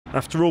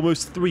After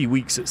almost 3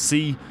 weeks at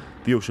sea,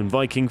 the Ocean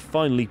Viking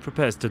finally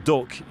prepares to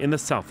dock in the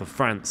south of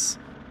France.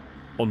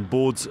 On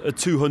board are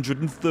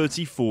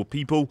 234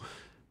 people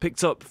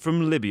picked up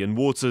from Libyan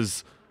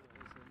waters.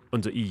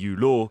 Under EU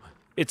law,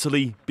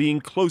 Italy, being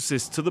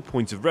closest to the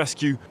point of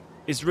rescue,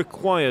 is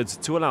required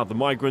to allow the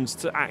migrants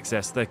to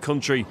access their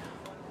country.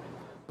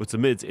 But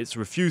amid its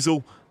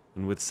refusal,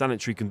 and with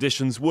sanitary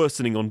conditions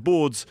worsening on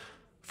board,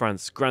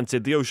 France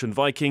granted the Ocean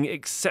Viking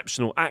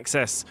exceptional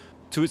access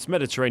to its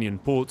Mediterranean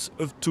port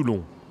of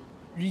Toulon.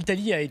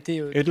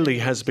 Italy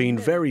has been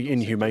very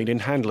inhumane in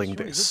handling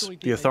this.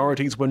 The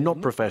authorities were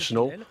not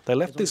professional. They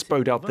left this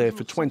boat out there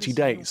for 20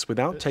 days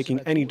without taking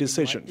any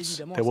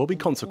decisions. There will be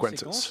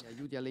consequences.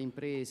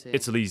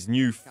 Italy's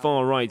new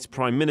far-right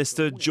Prime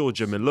Minister,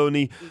 Giorgia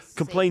Meloni,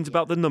 complained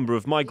about the number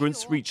of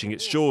migrants reaching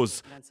its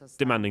shores,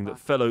 demanding that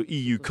fellow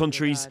EU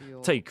countries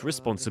take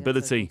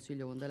responsibility.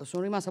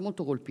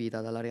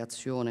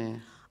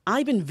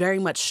 I've been very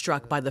much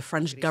struck by the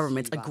French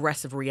government's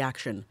aggressive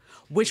reaction,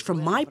 which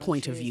from my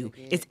point of view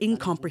is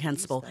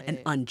incomprehensible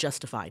and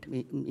unjustified.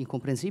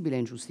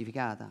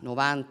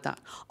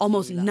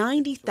 Almost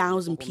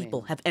 90,000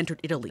 people have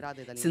entered Italy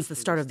since the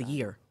start of the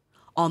year.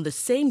 On the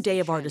same day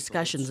of our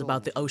discussions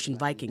about the Ocean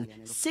Viking,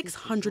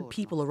 600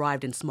 people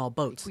arrived in small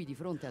boats.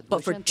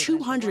 But for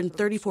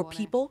 234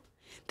 people,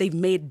 they've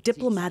made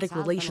diplomatic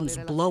relations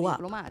blow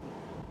up.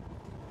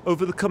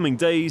 Over the coming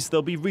days,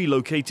 they'll be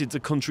relocated to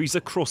countries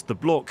across the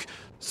bloc,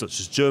 such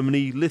as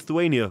Germany,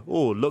 Lithuania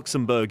or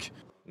Luxembourg.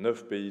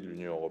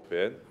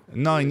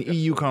 9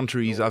 EU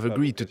countries have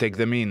agreed to take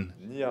them in.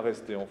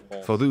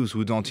 For those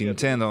who don't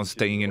intend on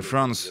staying in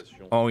France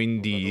or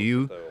in the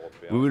EU,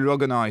 we will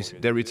organize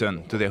their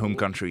return to their home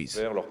countries.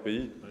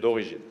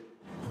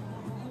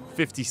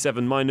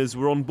 57 minors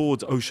were on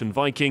board Ocean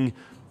Viking,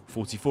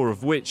 44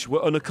 of which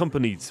were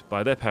unaccompanied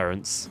by their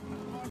parents.